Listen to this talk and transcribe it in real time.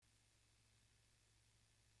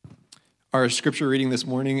Our scripture reading this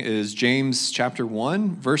morning is James chapter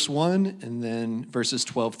 1, verse 1, and then verses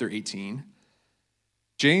 12 through 18.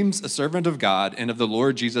 James, a servant of God and of the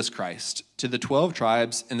Lord Jesus Christ, to the 12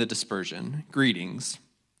 tribes in the dispersion, greetings.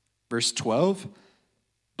 Verse 12,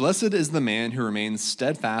 Blessed is the man who remains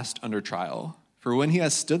steadfast under trial, for when he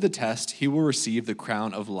has stood the test, he will receive the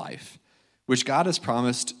crown of life, which God has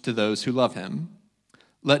promised to those who love him.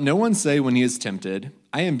 Let no one say when he is tempted,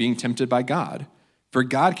 I am being tempted by God. For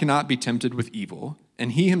God cannot be tempted with evil,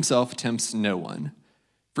 and he himself tempts no one.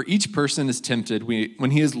 For each person is tempted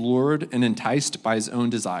when he is lured and enticed by his own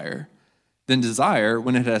desire. Then desire,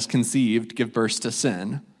 when it has conceived, gives birth to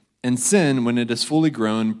sin. And sin, when it is fully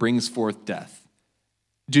grown, brings forth death.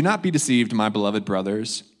 Do not be deceived, my beloved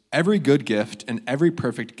brothers. Every good gift and every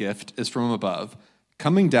perfect gift is from above,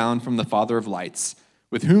 coming down from the Father of lights,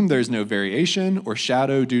 with whom there is no variation or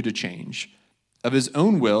shadow due to change. Of his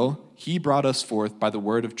own will, he brought us forth by the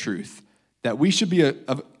word of truth, that we should be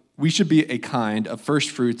a kind of first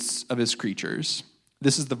fruits of his creatures.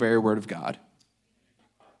 This is the very word of God.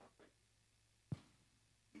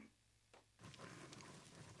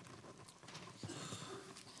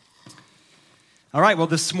 All right, well,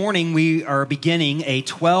 this morning we are beginning a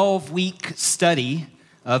 12-week study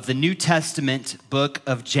of the New Testament book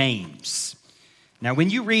of James. Now, when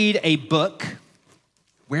you read a book,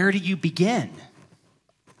 where do you begin?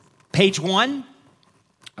 Page 1?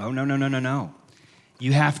 Oh, no.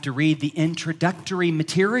 You have to read the introductory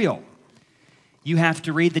material. You have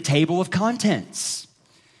to read the table of contents.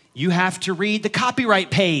 You have to read the copyright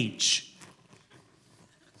page.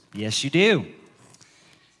 Yes, you do.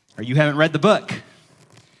 Or you haven't read the book.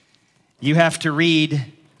 You have to read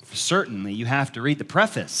the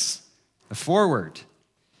preface, the foreword.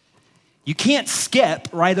 You can't skip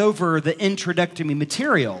right over the introductory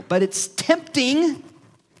material, but it's tempting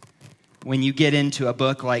when you get into a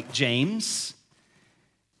book like James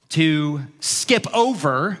to skip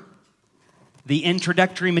over the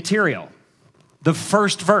introductory material, the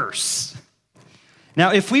first verse.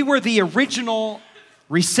 Now, if we were the original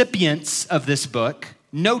recipients of this book,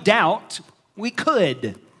 no doubt we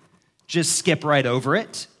could just skip right over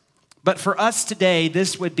it. But for us today,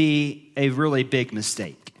 this would be a really big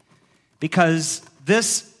mistake, because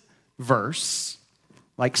this verse,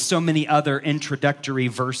 like so many other introductory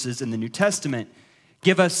verses in the New Testament,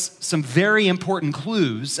 give us some very important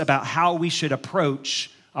clues about how we should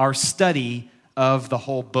approach our study of the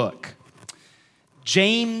whole book.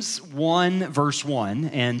 James 1, verse 1,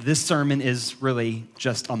 and this sermon is really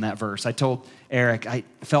just on that verse. I told Eric I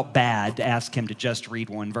felt bad to ask him to just read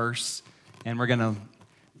one verse, and we're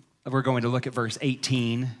going to look at verse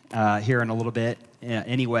 18 here in a little bit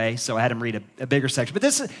anyway, so I had him read a bigger section. But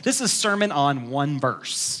this is a sermon on one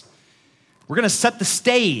verse. We're going to set the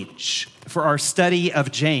stage for our study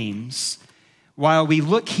of James while we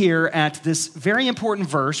look here at this very important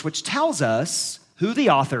verse, which tells us who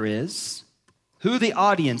the author is, who the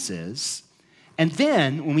audience is, and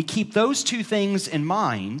then when we keep those two things in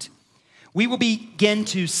mind, we will begin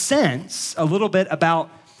to sense a little bit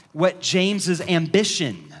about what James's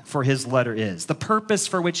ambition for his letter is, the purpose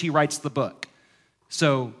for which he writes the book.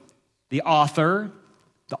 So the author,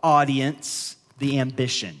 the audience, the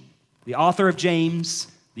ambition. The author of James,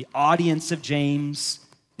 the audience of James,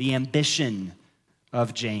 the ambition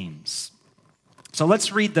of James. So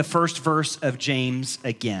let's read the first verse of James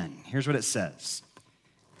again. Here's what it says.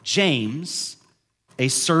 James, a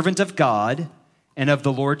servant of God and of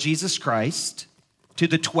the Lord Jesus Christ, to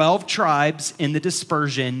the 12 tribes in the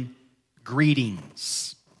dispersion,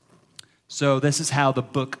 greetings. So this is how the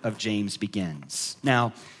book of James begins.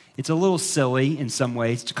 Now, it's a little silly in some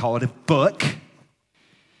ways to call it a book.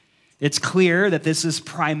 It's clear that this is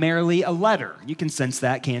primarily a letter. You can sense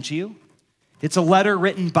that, can't you? It's a letter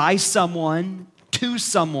written by someone, to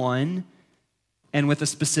someone, and with a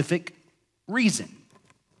specific reason.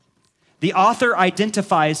 The author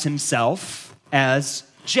identifies himself as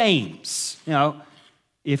James. You know,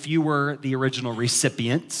 if you were the original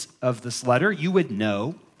recipient of this letter, you would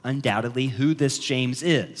know undoubtedly who this James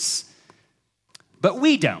is. But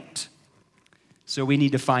we don't. So we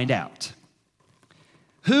need to find out.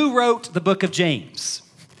 Who wrote the book of James?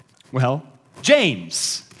 Well,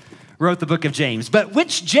 James wrote the book of James. But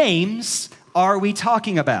which James are we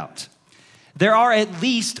talking about? There are at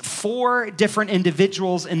least 4 different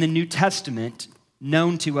individuals in the New Testament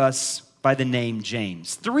known to us by the name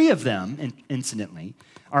James. 3 of them, incidentally,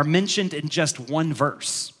 are mentioned in just one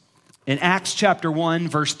verse. In Acts chapter 1,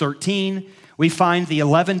 verse 13, we find the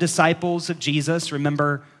 11 disciples of Jesus.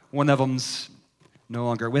 Remember, one of them's no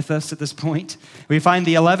longer with us at this point. We find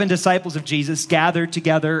the 11 disciples of Jesus gathered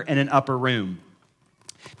together in an upper room.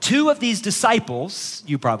 Two of these disciples,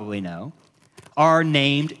 you probably know, are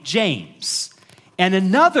named James. And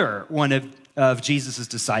another one of Jesus'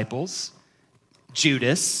 disciples,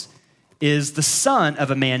 Judas, is the son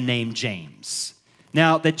of a man named James.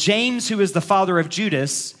 Now, the James who is the father of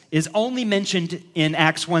Judas is only mentioned in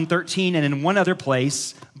Acts 1:13 and in one other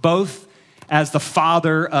place, both as the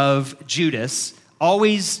father of Judas,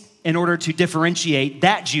 always in order to differentiate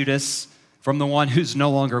that Judas from the one who's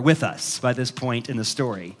no longer with us by this point in the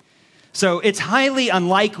story. So it's highly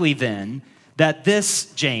unlikely then that this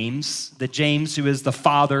James, the James who is the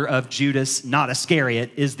father of Judas, not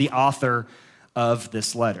Iscariot, is the author of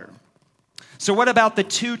this letter. So what about the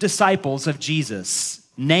two disciples of Jesus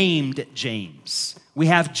named James? We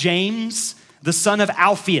have James, the son of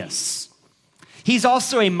Alphaeus. He's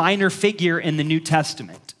also a minor figure in the New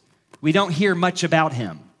Testament. We don't hear much about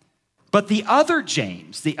him. But the other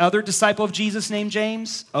James, the other disciple of Jesus named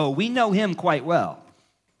James, we know him quite well.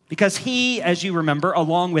 Because he, as you remember,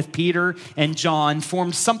 along with Peter and John,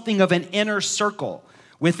 formed something of an inner circle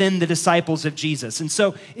within the disciples of Jesus. And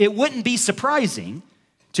so it wouldn't be surprising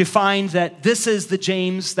to find that this is the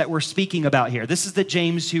James that we're speaking about here. This is the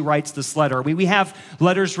James who writes this letter. We have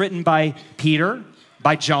letters written by Peter,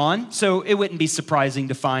 by John, so it wouldn't be surprising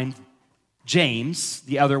to find James,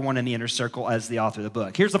 the other one in the inner circle, as the author of the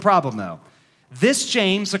book. Here's the problem, though. This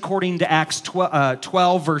James, according to Acts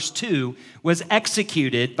 12, verse 2, was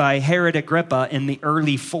executed by Herod Agrippa in the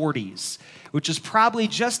early 40s, which is probably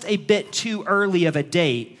just a bit too early of a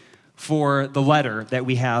date for the letter that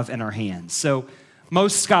we have in our hands. So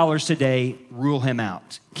most scholars today rule him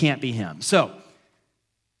out. Can't be him. So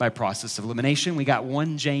by process of elimination, we got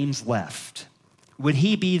one James left. Would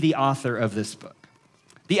he be the author of this book?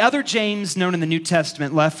 The other James known in the New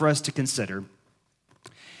Testament left for us to consider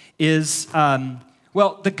is,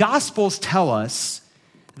 the Gospels tell us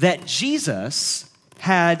that Jesus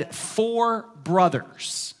had 4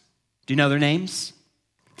 brothers. Do you know their names?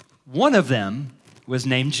 One of them was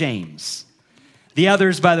named James. The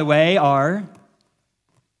others, by the way, are...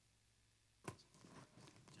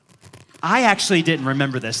 I actually didn't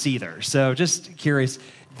remember this either, so just curious.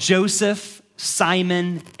 Joseph,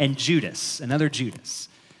 Simon, and Judas, another Judas.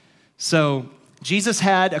 So Jesus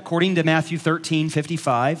had, according to Matthew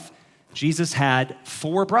 13:55, Jesus had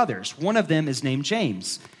 4 brothers. One of them is named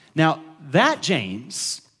James. Now, that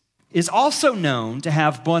James is also known to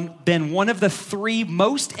have been one of the 3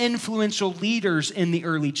 most influential leaders in the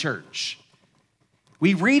early church.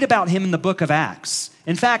 We read about him in the book of Acts.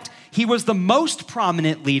 In fact, he was the most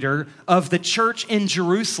prominent leader of the church in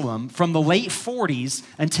Jerusalem from the late 40s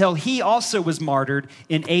until he also was martyred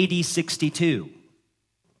in AD 62.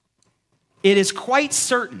 It is quite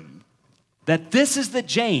certain that this is the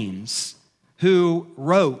James who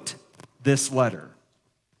wrote this letter.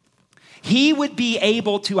 He would be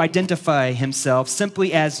able to identify himself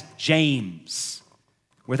simply as James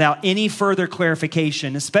without any further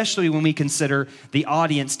clarification, especially when we consider the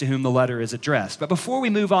audience to whom the letter is addressed. But before we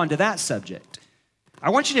move on to that subject,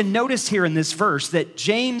 I want you to notice here in this verse that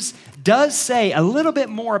James does say a little bit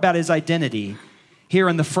more about his identity here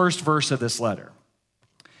in the first verse of this letter.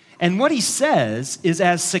 And what he says is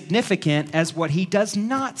as significant as what he does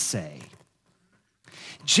not say.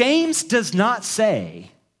 James does not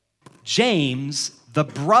say, James, the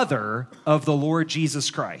brother of the Lord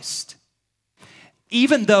Jesus Christ,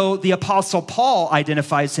 even though the Apostle Paul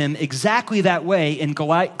identifies him exactly that way in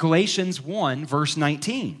Galatians 1, verse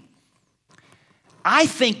 19. I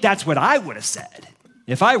think that's what I would have said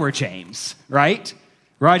if I were James, right?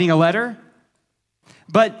 Writing a letter.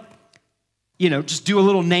 But, just do a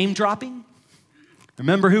little name dropping.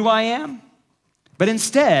 Remember who I am? But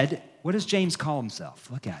instead, what does James call himself?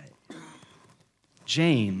 Look at it.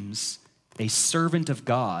 James, a servant of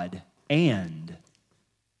God and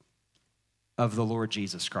of the Lord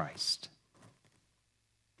Jesus Christ.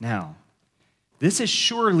 Now, this is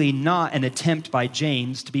surely not an attempt by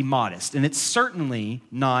James to be modest, and it's certainly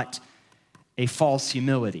not a false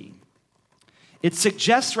humility. It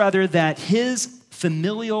suggests rather that his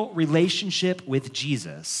familial relationship with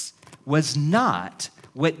Jesus was not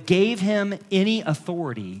what gave him any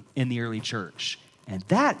authority in the early church, and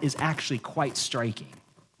that is actually quite striking.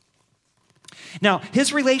 Now,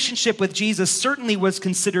 his relationship with Jesus certainly was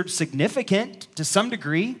considered significant to some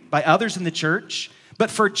degree by others in the church,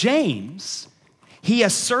 but for James, he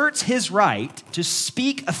asserts his right to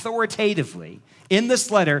speak authoritatively in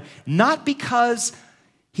this letter, not because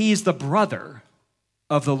he's the brother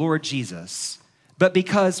of the Lord Jesus, but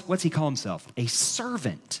because, what's he call himself? A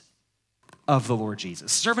servant of the Lord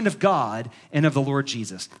Jesus, servant of God and of the Lord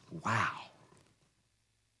Jesus. Wow.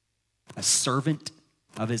 A servant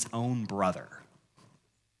of his own brother.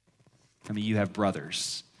 I mean, you have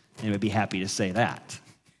brothers, and would be happy to say that.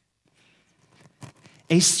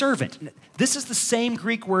 A servant. This is the same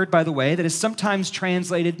Greek word, by the way, that is sometimes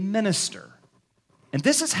translated minister. And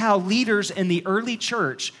this is how leaders in the early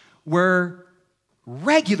church were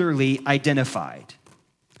regularly identified.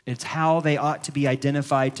 It's how they ought to be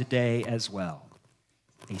identified today as well.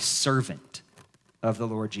 A servant of the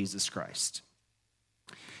Lord Jesus Christ.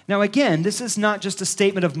 Now again, this is not just a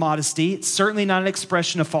statement of modesty. It's certainly not an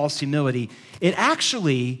expression of false humility. It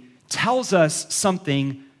actually tells us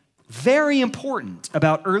something very important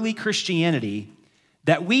about early Christianity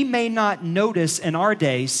that we may not notice in our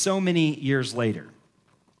day so many years later.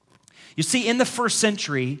 You see, in the first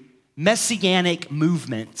century, messianic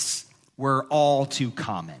movements were all too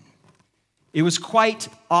common. It was quite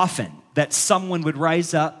often that someone would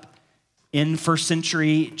rise up in first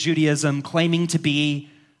century Judaism claiming to be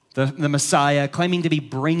the Messiah, claiming to be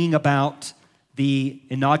bringing about the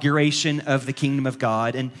inauguration of the kingdom of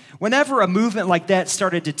God. And whenever a movement like that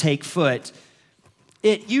started to take foot,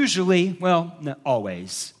 it usually, well, not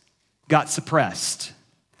always, got suppressed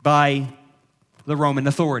by the Roman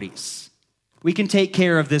authorities. We can take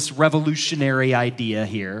care of this revolutionary idea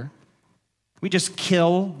here. We just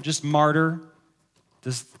kill, just martyr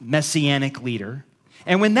this messianic leader.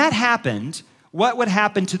 And when that happened, what would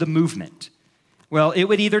happen to the movement? Well, it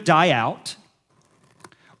would either die out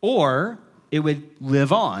or it would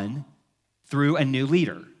live on through a new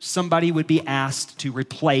leader. Somebody would be asked to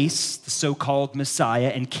replace the so-called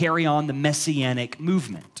Messiah and carry on the messianic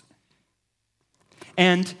movement.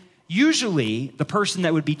 And usually, the person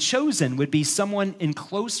that would be chosen would be someone in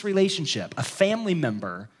close relationship, a family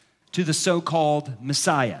member to the so-called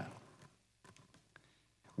Messiah.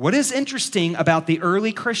 What is interesting about the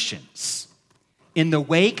early Christians, in the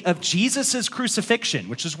wake of Jesus' crucifixion,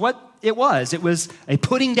 which is what it was a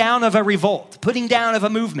putting down of a revolt, putting down of a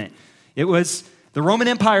movement. It was the Roman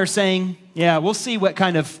Empire saying, yeah, we'll see what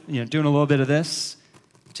kind of, doing a little bit of this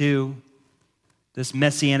to this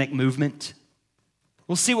messianic movement.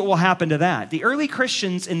 We'll see what will happen to that. The early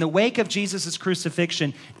Christians, in the wake of Jesus'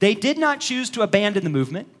 crucifixion, they did not choose to abandon the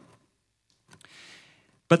movement,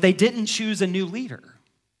 but they didn't choose a new leader.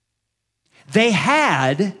 They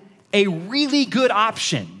had a really good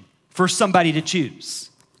option for somebody to choose.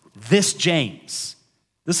 This James.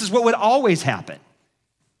 This is what would always happen.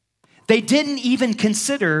 They didn't even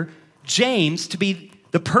consider James to be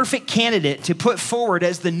the perfect candidate to put forward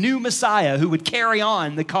as the new Messiah who would carry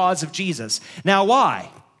on the cause of Jesus. Now, why?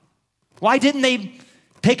 Why didn't they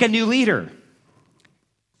pick a new leader?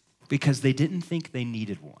 Because they didn't think they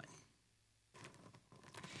needed one.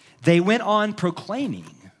 They went on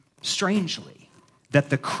proclaiming, strangely, that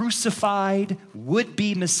the crucified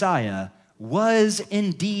would-be Messiah was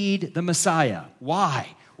indeed the Messiah.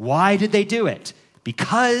 Why? Why did they do it?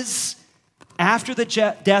 Because after the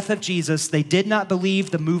death of Jesus, they did not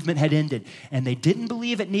believe the movement had ended, and they didn't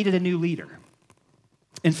believe it needed a new leader.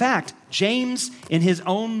 In fact, James, in his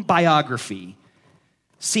own biography,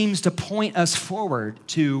 seems to point us forward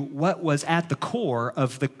to what was at the core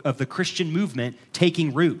of the Christian movement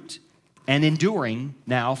taking root and enduring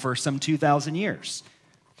now for some 2,000 years.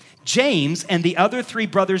 James and the other three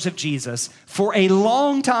brothers of Jesus, for a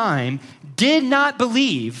long time, did not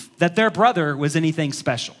believe that their brother was anything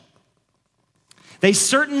special. They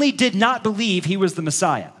certainly did not believe he was the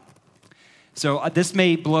Messiah. So this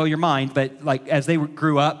may blow your mind, but as they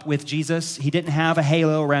grew up with Jesus, he didn't have a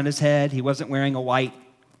halo around his head. He wasn't wearing a white,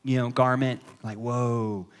 garment.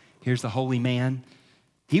 Whoa, here's the holy man.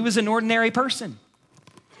 He was an ordinary person.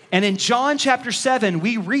 And in John chapter 7,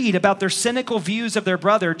 we read about their cynical views of their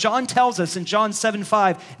brother. John tells us in John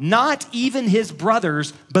 7:5, not even his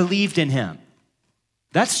brothers believed in him.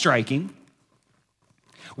 That's striking.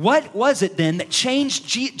 What was it then that changed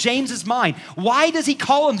James's mind? Why does he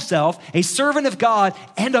call himself a servant of God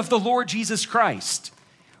and of the Lord Jesus Christ?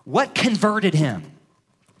 What converted him?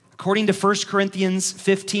 According to 1 Corinthians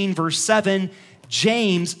 15, verse 7,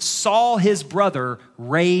 James saw his brother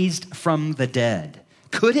raised from the dead.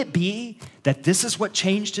 Could it be that this is what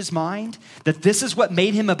changed his mind? That this is what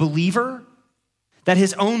made him a believer? That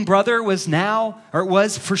his own brother was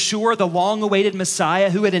for sure the long-awaited Messiah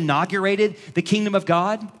who had inaugurated the kingdom of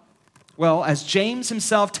God? Well, as James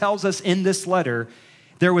himself tells us in this letter,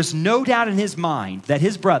 there was no doubt in his mind that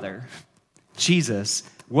his brother, Jesus,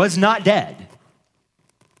 was not dead.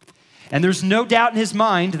 And there's no doubt in his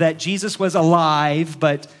mind that Jesus was alive,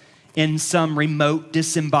 but in some remote,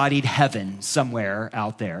 disembodied heaven somewhere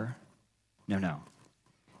out there. No.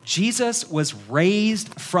 Jesus was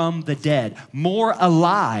raised from the dead, more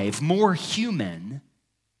alive, more human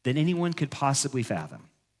than anyone could possibly fathom.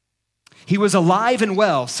 He was alive and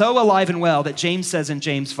well, so alive and well that James says in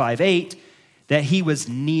James 5:8 that he was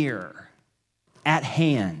near, at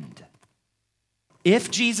hand.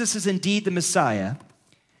 If Jesus is indeed the Messiah,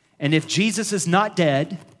 and if Jesus is not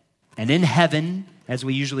dead and in heaven, as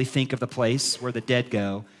we usually think of the place where the dead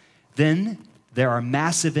go, then there are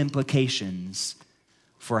massive implications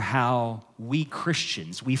for how we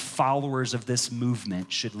Christians, we followers of this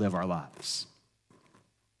movement, should live our lives.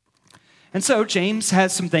 And so James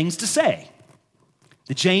has some things to say.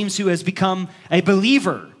 The James who has become a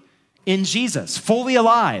believer in Jesus, fully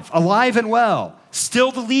alive and well,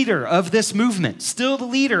 still the leader of this movement, still the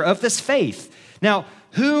leader of this faith. Now,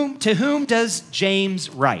 to whom does James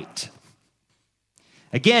write?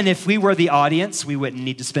 Again, if we were the audience, we wouldn't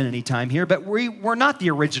need to spend any time here, but we're not the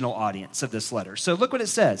original audience of this letter. So look what it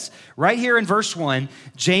says. Right here in verse 1,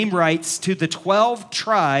 James writes to the 12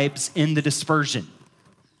 tribes in the dispersion.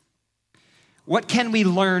 What can we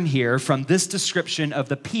learn here from this description of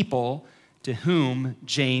the people to whom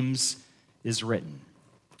James is written?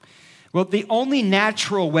 Well, the only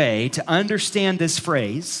natural way to understand this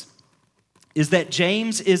phrase is that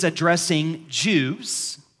James is addressing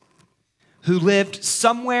Jews who lived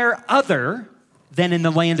somewhere other than in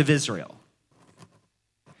the land of Israel.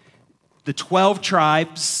 The 12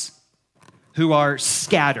 tribes who are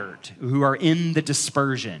scattered, who are in the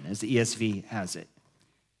dispersion, as the ESV has it.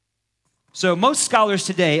 So most scholars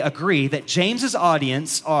today agree that James's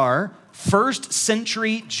audience are first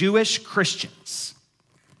century Jewish Christians.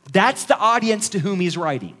 That's the audience to whom he's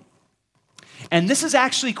writing. And this is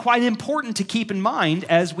actually quite important to keep in mind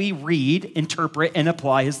as we read, interpret, and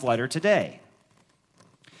apply his letter today.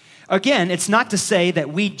 Again, it's not to say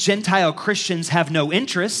that we Gentile Christians have no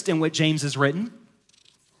interest in what James has written.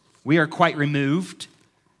 We are quite removed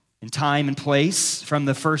in time and place from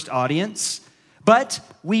the first audience. But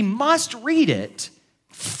we must read it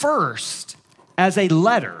first as a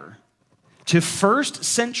letter to first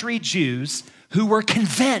century Jews who were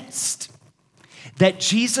convinced that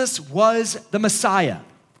Jesus was the Messiah.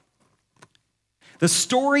 The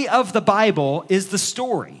story of the Bible is the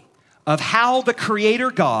story of how the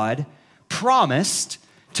Creator God promised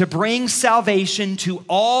to bring salvation to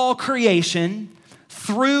all creation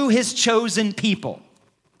through his chosen people.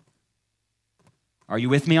 Are you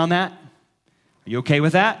with me on that? Are you okay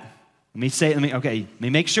with that? Let me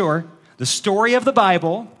make sure. The story of the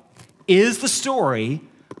Bible is the story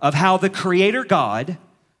of how the Creator God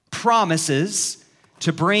promises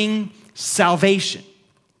to bring salvation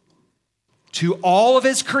to all of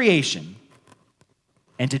his creation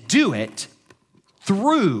and to do it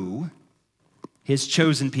through his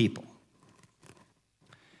chosen people.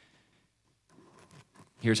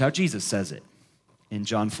 Here's how Jesus says it in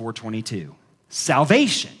John 4:22.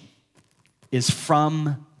 Salvation is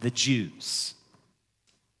from the Jews.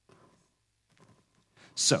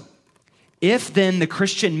 So, if then the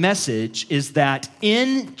Christian message is that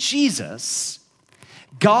in Jesus,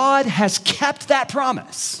 God has kept that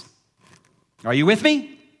promise. Are you with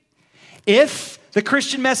me? If the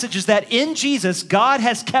Christian message is that in Jesus, God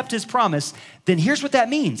has kept his promise, then here's what that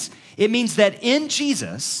means. It means that in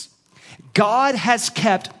Jesus, God has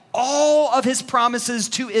kept all of his promises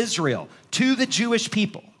to Israel, to the Jewish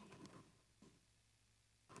people.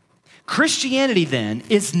 Christianity, then,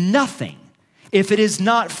 is nothing if it is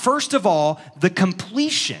not, first of all, the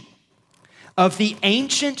completion of the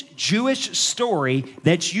ancient Jewish story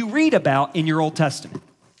that you read about in your Old Testament.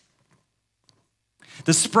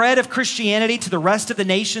 The spread of Christianity to the rest of the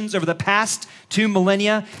nations over the past 2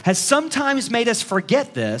 millennia has sometimes made us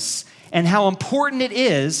forget this and how important it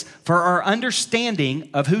is for our understanding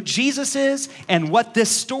of who Jesus is and what this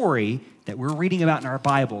story that we're reading about in our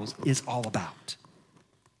Bibles is all about.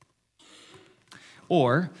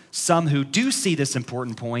 Or some who do see this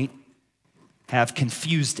important point have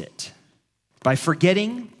confused it by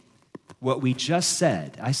forgetting what we just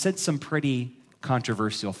said. I said some pretty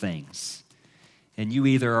controversial things. And you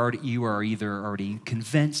are either already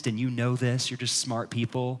convinced and you know this, you're just smart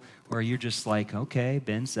people, or you're just like, okay,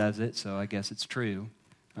 Ben says it, so I guess it's true.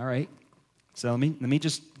 All right. So let me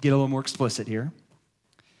just get a little more explicit here.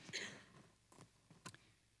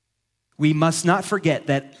 We must not forget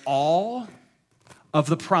that all of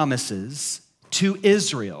the promises to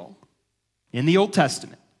Israel in the Old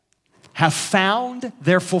Testament have found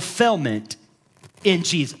their fulfillment in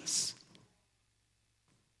Jesus.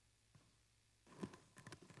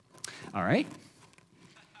 All right.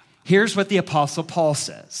 Here's what the Apostle Paul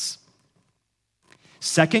says.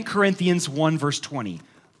 2 Corinthians 1, verse 20.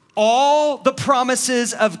 All the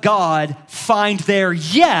promises of God find their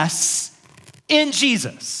yes in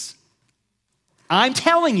Jesus. I'm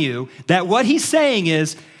telling you that what he's saying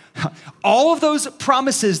is All of those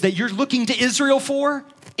promises that you're looking to Israel for,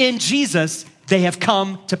 in Jesus, they have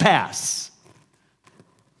come to pass.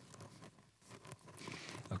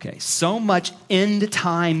 Okay, so much end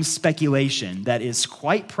time speculation that is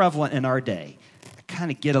quite prevalent in our day. I kind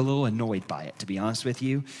of get a little annoyed by it, to be honest with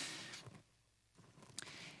you.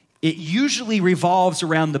 It usually revolves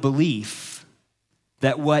around the belief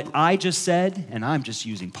that what I just said, and I'm just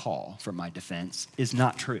using Paul for my defense, is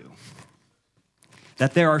not true.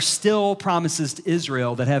 That there are still promises to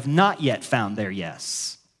Israel that have not yet found their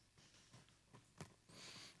yes.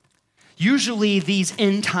 Usually these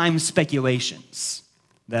end time speculations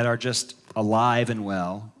that are just alive and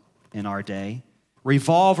well in our day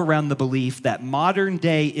revolve around the belief that modern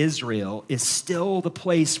day Israel is still the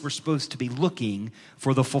place we're supposed to be looking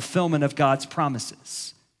for the fulfillment of God's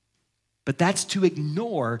promises. But that's to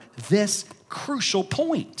ignore this crucial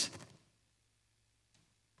point.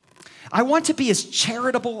 I want to be as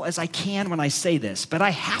charitable as I can when I say this, but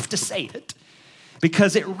I have to say it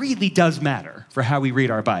because it really does matter for how we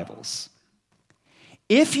read our Bibles.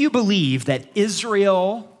 If you believe that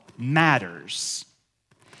Israel matters,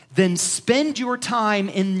 then spend your time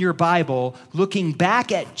in your Bible looking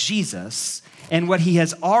back at Jesus and what he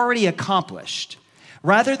has already accomplished,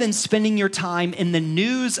 rather than spending your time in the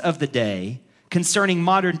news of the day concerning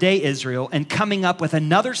modern day Israel and coming up with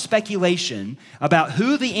another speculation about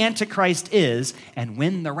who the Antichrist is and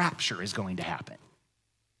when the rapture is going to happen.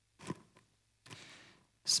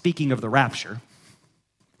 Speaking of the rapture,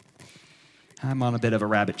 I'm on a bit of a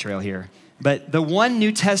rabbit trail here. But the one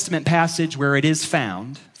New Testament passage where it is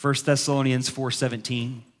found, 1 Thessalonians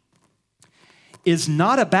 4:17, is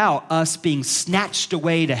not about us being snatched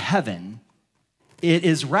away to heaven. It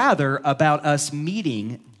is rather about us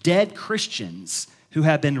meeting dead Christians who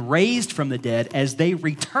have been raised from the dead as they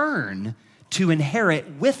return to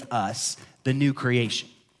inherit with us the new creation.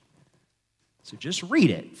 So just read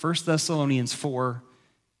it, 1 Thessalonians 4,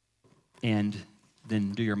 and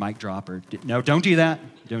then do your mic drop or no, don't do that.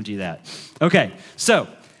 Don't do that. Okay, so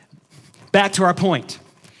back to our point.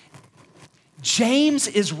 James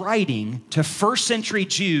is writing to first century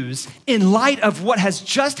Jews in light of what has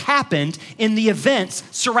just happened in the events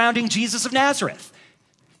surrounding Jesus of Nazareth.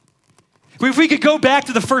 If we could go back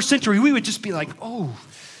to the first century, we would just be like, oh,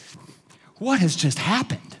 what has just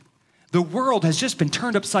happened? The world has just been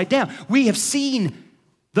turned upside down. We have seen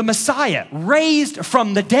the Messiah raised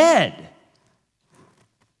from the dead.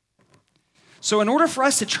 So in order for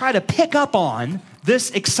us to try to pick up on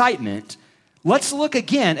this excitement, let's look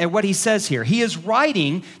again at what he says here. He is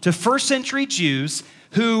writing to first century Jews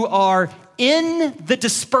who are in the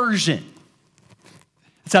dispersion.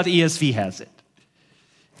 That's how the ESV has it.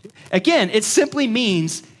 Again, it simply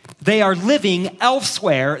means they are living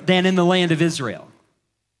elsewhere than in the land of Israel.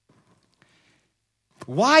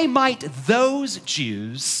 Why might those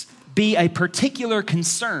Jews be a particular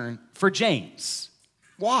concern for James?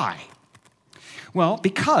 Why? Well,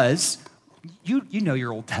 because you know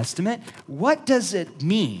your Old Testament. What does it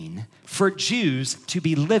mean for Jews to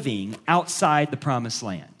be living outside the promised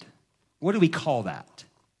land? What do we call that?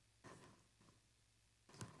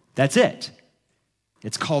 That's it.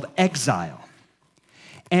 It's called exile.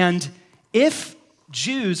 And if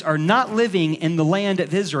Jews are not living in the land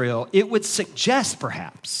of Israel, it would suggest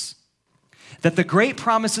perhaps that the great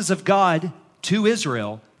promises of God to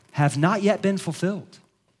Israel have not yet been fulfilled.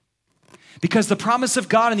 Because the promise of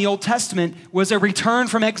God in the Old Testament was a return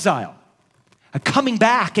from exile, a coming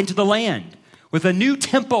back into the land with a new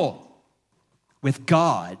temple, with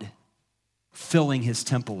God filling his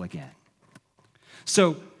temple again.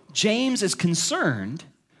 So James is concerned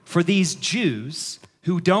for these Jews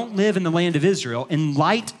who don't live in the land of Israel in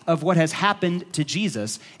light of what has happened to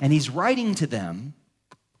Jesus, and he's writing to them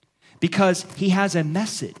because he has a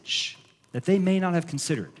message that they may not have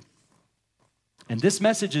considered. And this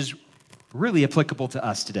message is really applicable to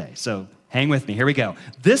us today. So hang with me. Here we go.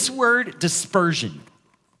 This word dispersion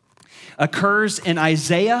occurs in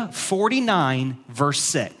Isaiah 49, verse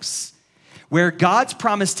 6, where God's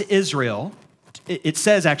promise to Israel, it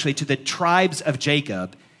says actually to the tribes of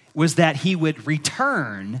Jacob, was that he would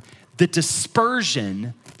return the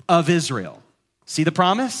dispersion of Israel. See the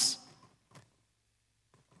promise?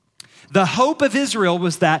 The hope of Israel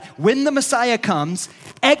was that when the Messiah comes,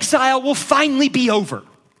 exile will finally be over.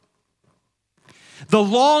 The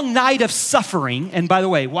long night of suffering, and by the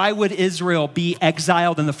way, why would Israel be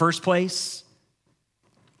exiled in the first place?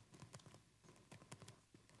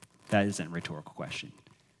 That isn't a rhetorical question.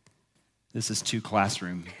 This is too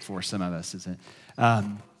classroom for some of us, isn't it?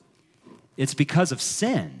 It's because of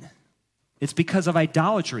sin. It's because of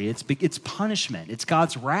idolatry. It's punishment. It's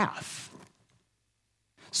God's wrath.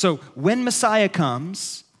 So when Messiah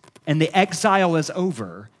comes and the exile is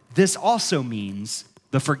over, this also means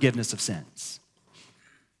the forgiveness of sins.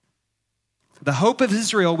 The hope of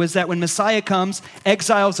Israel was that when Messiah comes,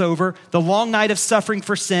 exile's over, the long night of suffering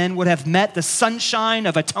for sin would have met the sunshine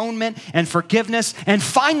of atonement and forgiveness, and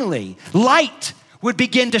finally, light would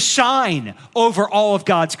begin to shine over all of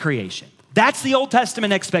God's creation. That's the Old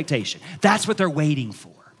Testament expectation. That's what they're waiting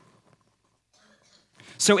for.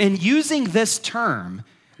 So in using this term,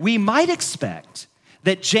 we might expect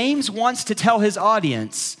that James wants to tell his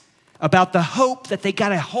audience about the hope that they got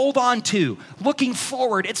to hold on to, looking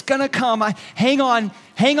forward. It's going to come. Hang on,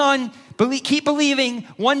 keep believing.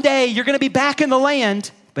 One day you're going to be back in the land.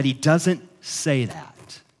 But he doesn't say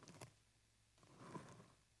that.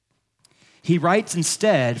 He writes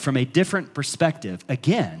instead from a different perspective.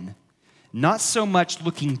 Again, not so much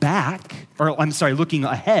looking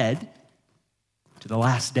ahead to the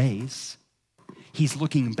last days. He's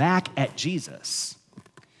looking back at Jesus.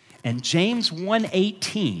 And James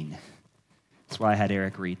 1:18, that's why I had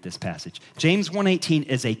Eric read this passage. James 1:18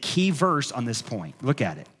 is a key verse on this point. Look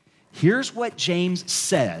at it. Here's what James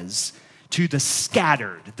says to the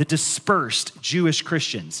scattered, the dispersed Jewish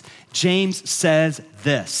Christians. James says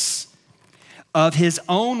this: of his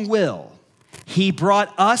own will, he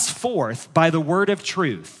brought us forth by the word of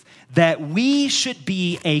truth, that we should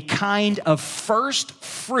be a kind of first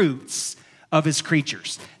fruits of his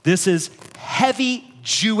creatures. This is heavy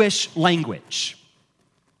Jewish language.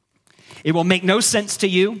 It will make no sense to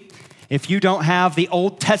you if you don't have the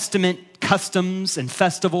Old Testament customs and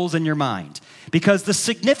festivals in your mind, because the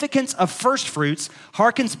significance of first fruits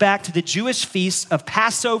harkens back to the Jewish feasts of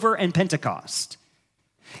Passover and Pentecost.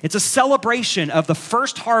 It's a celebration of the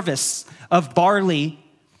first harvests of barley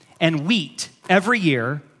and wheat every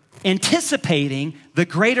year, anticipating the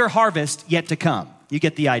greater harvest yet to come. You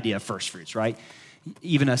get the idea of first fruits, right?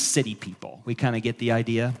 Even us city people, we kind of get the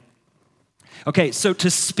idea. Okay, so to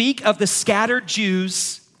speak of the scattered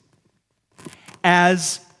Jews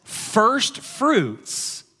as first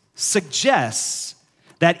fruits suggests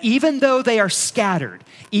that even though they are scattered,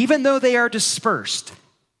 even though they are dispersed,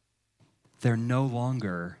 they're no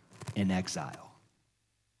longer in exile.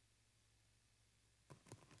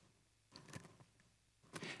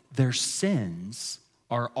 Their sins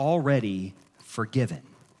are already forgiven.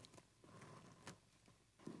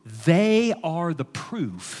 They are the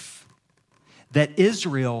proof that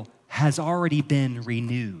Israel has already been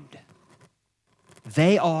renewed.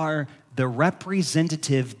 They are the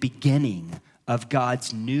representative beginning of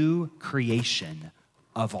God's new creation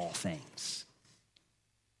of all things.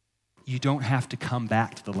 You don't have to come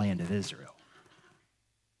back to the land of Israel.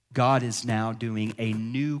 God is now doing a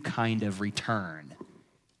new kind of return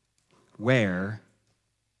where,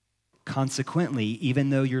 consequently, even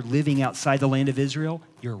though you're living outside the land of Israel,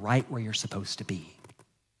 you're right where you're supposed to be.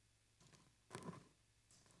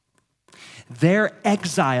 Their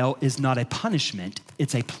exile is not a punishment,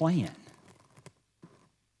 it's a plan.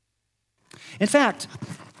 In fact,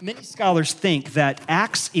 many scholars think that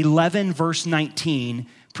Acts 11, verse 19,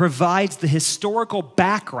 provides the historical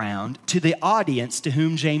background to the audience to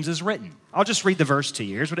whom James is written. I'll just read the verse to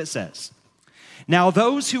you. Here's what it says. Now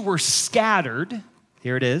those who were scattered,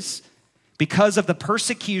 here it is, because of the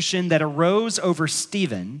persecution that arose over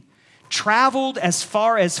Stephen, traveled as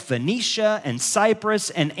far as Phoenicia and Cyprus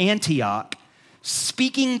and Antioch,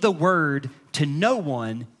 speaking the word to no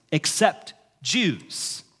one except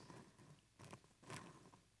Jews.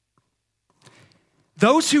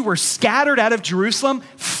 Those who were scattered out of Jerusalem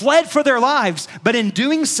fled for their lives, but in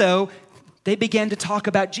doing so, they began to talk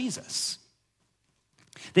about Jesus.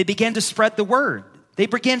 They began to spread the word. They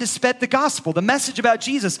began to spread the gospel, the message about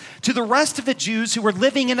Jesus, to the rest of the Jews who were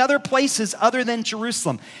living in other places other than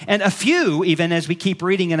Jerusalem. And a few, even as we keep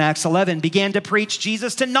reading in Acts 11, began to preach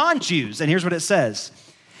Jesus to non-Jews. And here's what it says.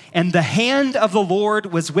 And the hand of the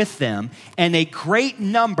Lord was with them, and a great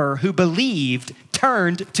number who believed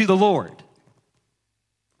turned to the Lord.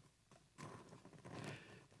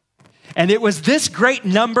 And it was this great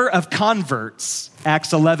number of converts,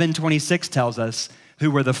 Acts 11:26 tells us, who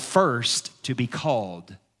were the first to be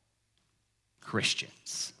called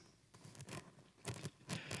Christians.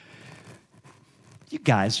 You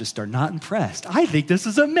guys just are not impressed. I think this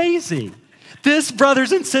is amazing. This,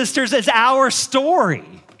 brothers and sisters, is our story.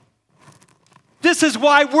 This is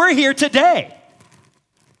why we're here today.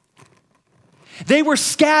 They were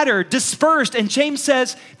scattered, dispersed, and James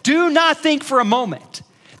says, do not think for a moment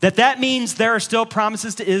that means there are still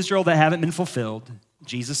promises to Israel that haven't been fulfilled.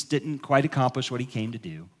 Jesus didn't quite accomplish what he came to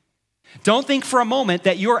do. Don't think for a moment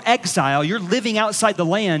that your exile, your living outside the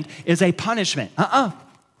land, is a punishment.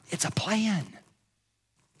 It's a plan.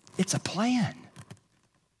 It's a plan.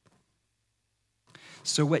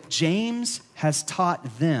 So what James has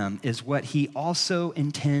taught them is what he also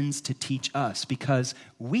intends to teach us, because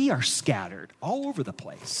we are scattered all over the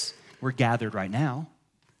place. We're gathered right now.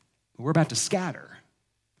 We're about to scatter.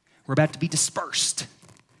 We're about to be dispersed.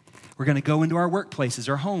 We're going to go into our workplaces,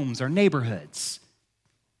 our homes, our neighborhoods.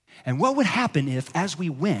 And what would happen if, as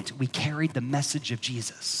we went, we carried the message of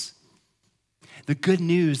Jesus? The good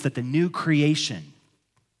news that the new creation,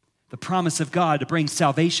 the promise of God to bring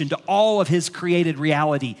salvation to all of his created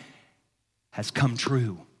reality, has come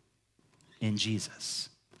true in Jesus.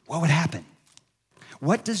 What would happen?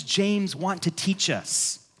 What does James want to teach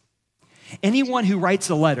us? Anyone who writes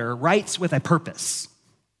a letter writes with a purpose.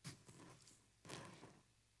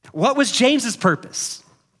 What was James's purpose?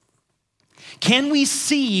 Can we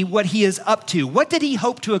see what he is up to? What did he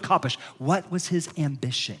hope to accomplish? What was his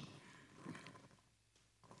ambition?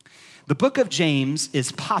 The book of James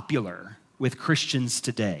is popular with Christians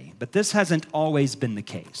today, but this hasn't always been the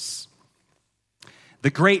case. The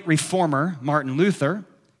great reformer, Martin Luther,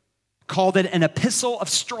 called it an epistle of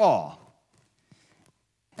straw,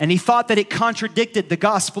 and he thought that it contradicted the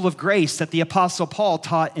gospel of grace that the Apostle Paul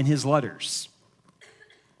taught in his letters.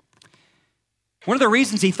 One of the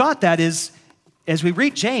reasons he thought that is, as we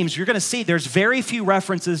read James, you're going to see there's very few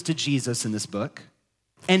references to Jesus in this book.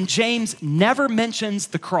 And James never mentions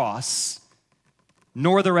the cross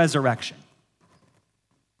nor the resurrection.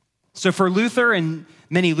 So for Luther and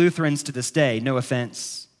many Lutherans to this day, no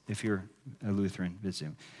offense if you're a Lutheran,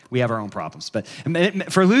 we have our own problems. But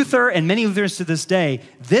for Luther and many Lutherans to this day,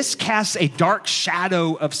 this casts a dark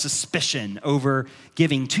shadow of suspicion over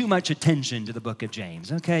giving too much attention to the book of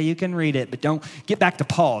James. Okay, you can read it, but don't get back to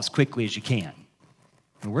Paul as quickly as you can.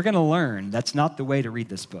 And we're going to learn that's not the way to read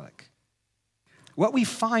this book. What we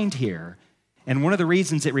find here, and one of the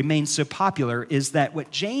reasons it remains so popular, is that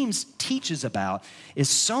what James teaches about is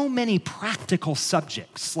so many practical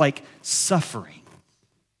subjects like suffering,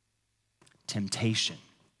 temptation,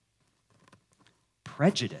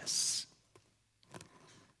 prejudice,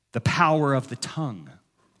 the power of the tongue,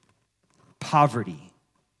 poverty,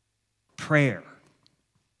 prayer,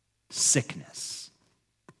 sickness.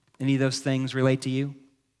 Any of those things relate to you?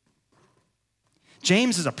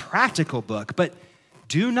 James is a practical book, but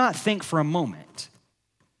do not think for a moment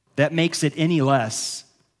that makes it any less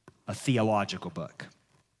a theological book.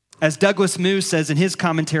 As Douglas Moo says in his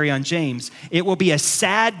commentary on James, it will be a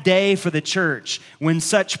sad day for the church when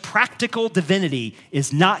such practical divinity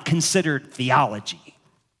is not considered theology.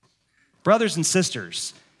 Brothers and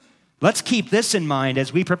sisters, let's keep this in mind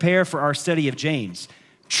as we prepare for our study of James.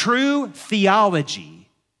 True theology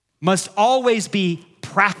must always be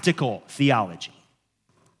practical theology.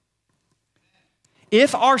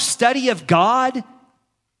 If our study of God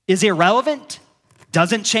is irrelevant,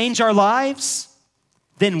 doesn't change our lives,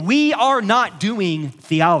 then we are not doing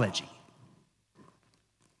theology.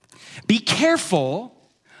 Be careful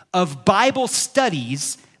of Bible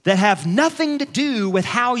studies that have nothing to do with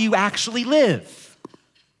how you actually live.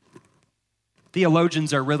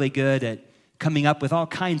 Theologians are really good at coming up with all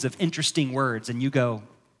kinds of interesting words, and you go,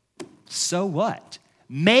 so what?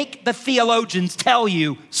 Make the theologians tell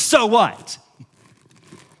you, so what?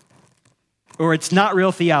 Or it's not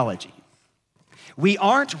real theology. We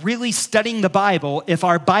aren't really studying the Bible if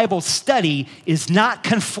our Bible study is not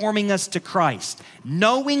conforming us to Christ.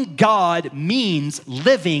 Knowing God means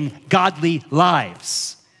living godly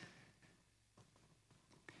lives.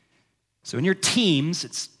 So in your teams,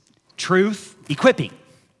 it's truth, equipping.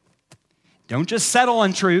 Don't just settle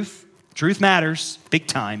on truth. Truth matters, big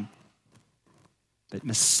time. But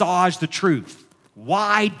massage the truth.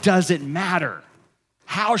 Why does it matter?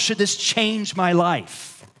 How should this change my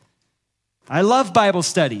life? I love Bible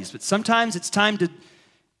studies, but sometimes it's time to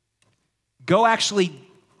go actually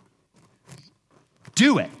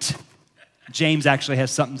do it. James actually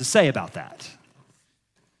has something to say about that.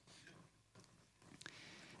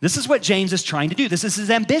 This is what James is trying to do. This is his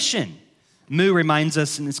ambition. Moo reminds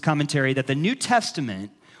us in his commentary that the New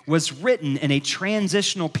Testament was written in a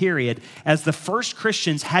transitional period as the first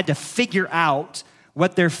Christians had to figure out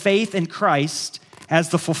what their faith in Christ as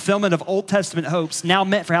the fulfillment of Old Testament hopes now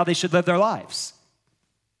meant for how they should live their lives.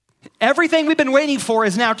 Everything we've been waiting for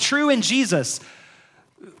is now true in Jesus.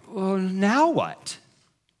 Well, now what?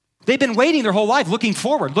 They've been waiting their whole life, looking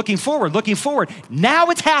forward, looking forward, looking forward.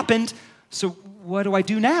 Now it's happened, so what do I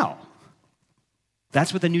do now?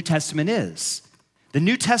 That's what the New Testament is. The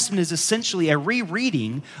New Testament is essentially a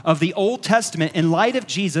rereading of the Old Testament in light of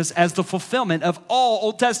Jesus as the fulfillment of all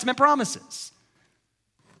Old Testament promises.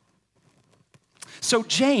 So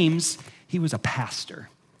James, he was a pastor,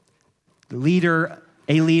 the leader,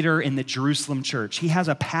 a leader in the Jerusalem church. He has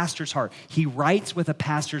a pastor's heart. He writes with a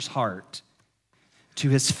pastor's heart to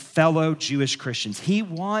his fellow Jewish Christians. He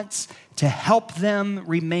wants to help them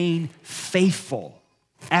remain faithful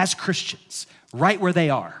as Christians, right where they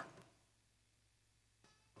are.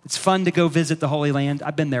 It's fun to go visit the Holy Land.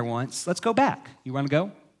 I've been there once. Let's go back. You want to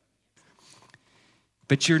go?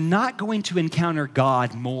 But you're not going to encounter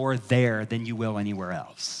God more there than you will anywhere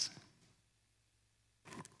else.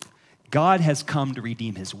 God has come to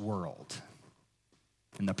redeem his world,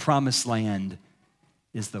 and the promised land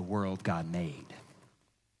is the world God made.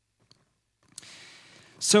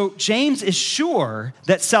 So James is sure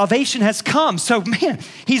that salvation has come. So man,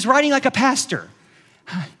 he's writing like a pastor.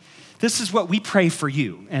 This is what we pray for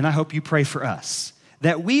you, and I hope you pray for us,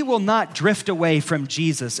 that we will not drift away from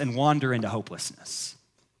Jesus and wander into hopelessness.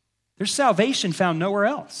 There's salvation found nowhere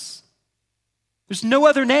else. There's no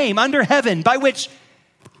other name under heaven by which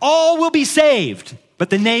all will be saved but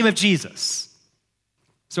the name of Jesus.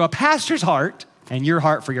 So a pastor's heart, and your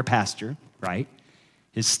heart for your pastor, right,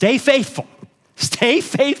 is stay faithful. Stay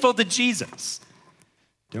faithful to Jesus.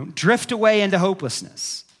 Don't drift away into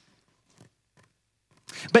hopelessness.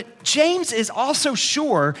 But James is also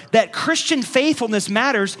sure that Christian faithfulness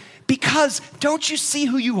matters because don't you see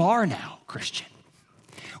who you are now, Christian?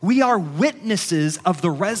 We are witnesses of the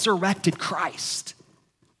resurrected Christ.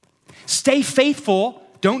 Stay faithful.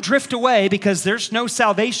 Don't drift away because there's no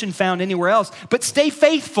salvation found anywhere else. But stay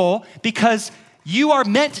faithful because you are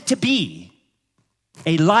meant to be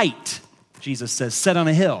a light, Jesus says, set on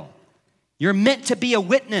a hill. You're meant to be a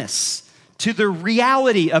witness to the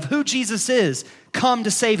reality of who Jesus is, come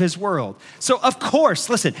to save his world. So of course,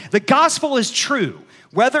 listen, the gospel is true,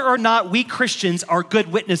 whether or not we Christians are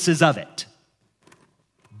good witnesses of it.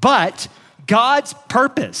 But God's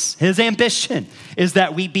purpose, his ambition, is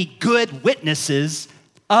that we be good witnesses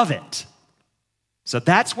of it. So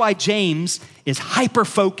that's why James is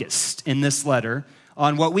hyper-focused in this letter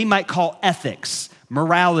on what we might call ethics,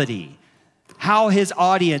 morality, how his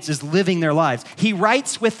audience is living their lives. He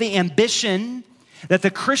writes with the ambition that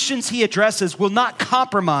the Christians he addresses will not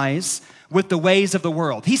compromise with the ways of the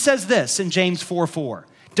world. He says this in James 4:4.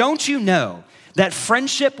 Don't you know that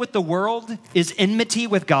friendship with the world is enmity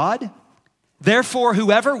with God? Therefore,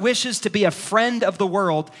 whoever wishes to be a friend of the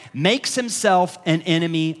world makes himself an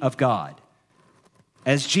enemy of God.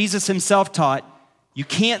 As Jesus himself taught, you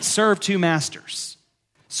can't serve two masters.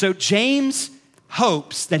 So James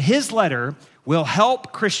hopes that his letter will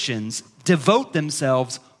help Christians devote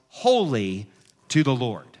themselves wholly to the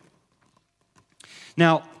Lord.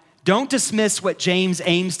 Now, don't dismiss what James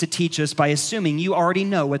aims to teach us by assuming you already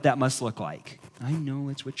know what that must look like. I know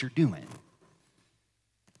it's what you're doing.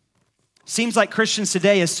 Seems like Christians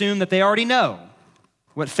today assume that they already know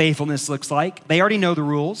what faithfulness looks like. They already know the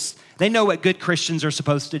rules. They know what good Christians are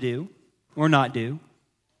supposed to do or not do.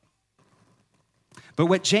 But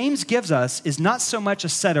what James gives us is not so much a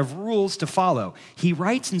set of rules to follow. He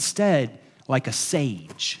writes instead like a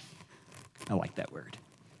sage. I like that word.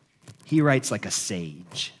 He writes like a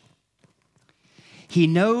sage. He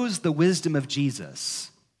knows the wisdom of Jesus,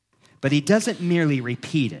 but he doesn't merely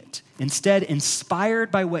repeat it. Instead, inspired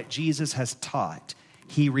by what Jesus has taught,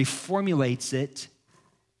 he reformulates it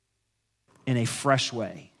in a fresh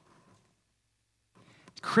way.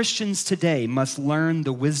 Christians today must learn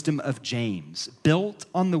the wisdom of James, built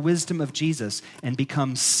on the wisdom of Jesus, and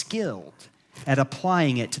become skilled at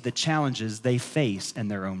applying it to the challenges they face in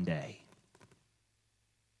their own day.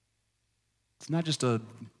 It's not just a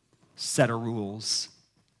set of rules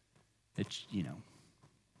that,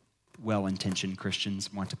 well-intentioned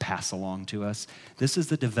Christians want to pass along to us. This is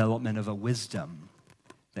the development of a wisdom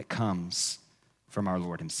that comes from our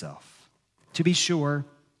Lord himself. To be sure,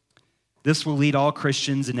 this will lead all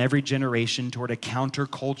Christians in every generation toward a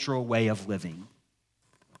countercultural way of living.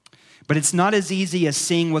 But it's not as easy as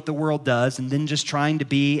seeing what the world does and then just trying to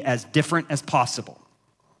be as different as possible.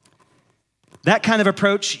 That kind of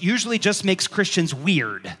approach usually just makes Christians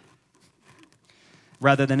weird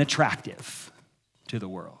rather than attractive to the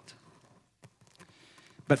world.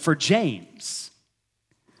 But for James,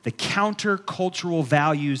 the countercultural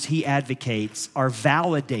values he advocates are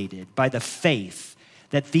validated by the faith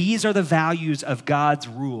that these are the values of God's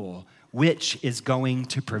rule, which is going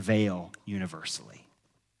to prevail universally.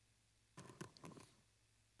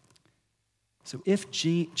 So if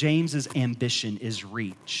James's ambition is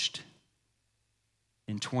reached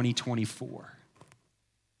in 2024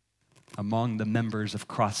 among the members of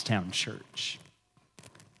Crosstown Church,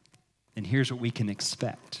 then here's what we can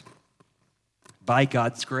expect. By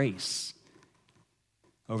God's grace,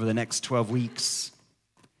 over the next 12 weeks,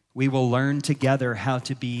 we will learn together how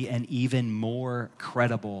to be an even more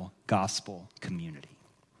credible gospel community.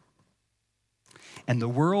 And the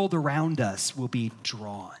world around us will be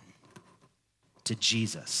drawn to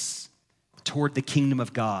Jesus, toward the kingdom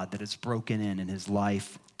of God that is broken in his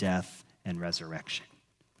life, death, and resurrection.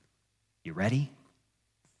 You ready?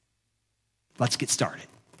 Let's get started.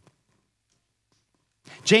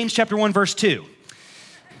 James chapter 1, verse 2.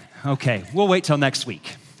 Okay, we'll wait till next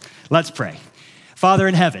week. Let's pray. Father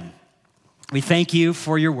in heaven, we thank you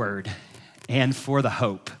for your word and for the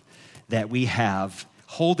hope that we have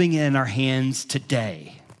holding in our hands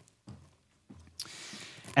today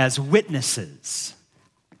as witnesses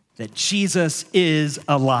that Jesus is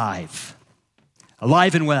alive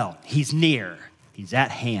and well. He's near, he's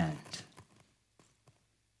at hand.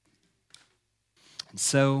 And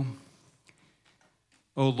so,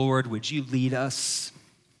 oh Lord, would you lead us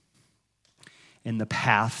in the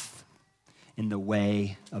path, in the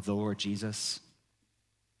way of the Lord Jesus?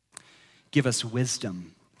 Give us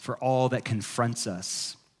wisdom for all that confronts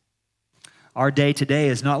us. Our day today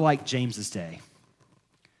is not like James's day,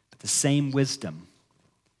 but the same wisdom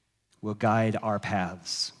will guide our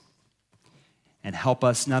paths and help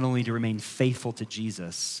us not only to remain faithful to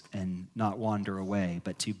Jesus and not wander away,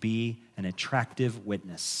 but to be an attractive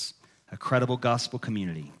witness, a credible gospel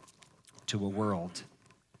community to a world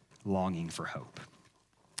longing for hope.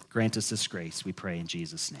 Grant us this grace, we pray in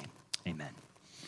Jesus' name. Amen.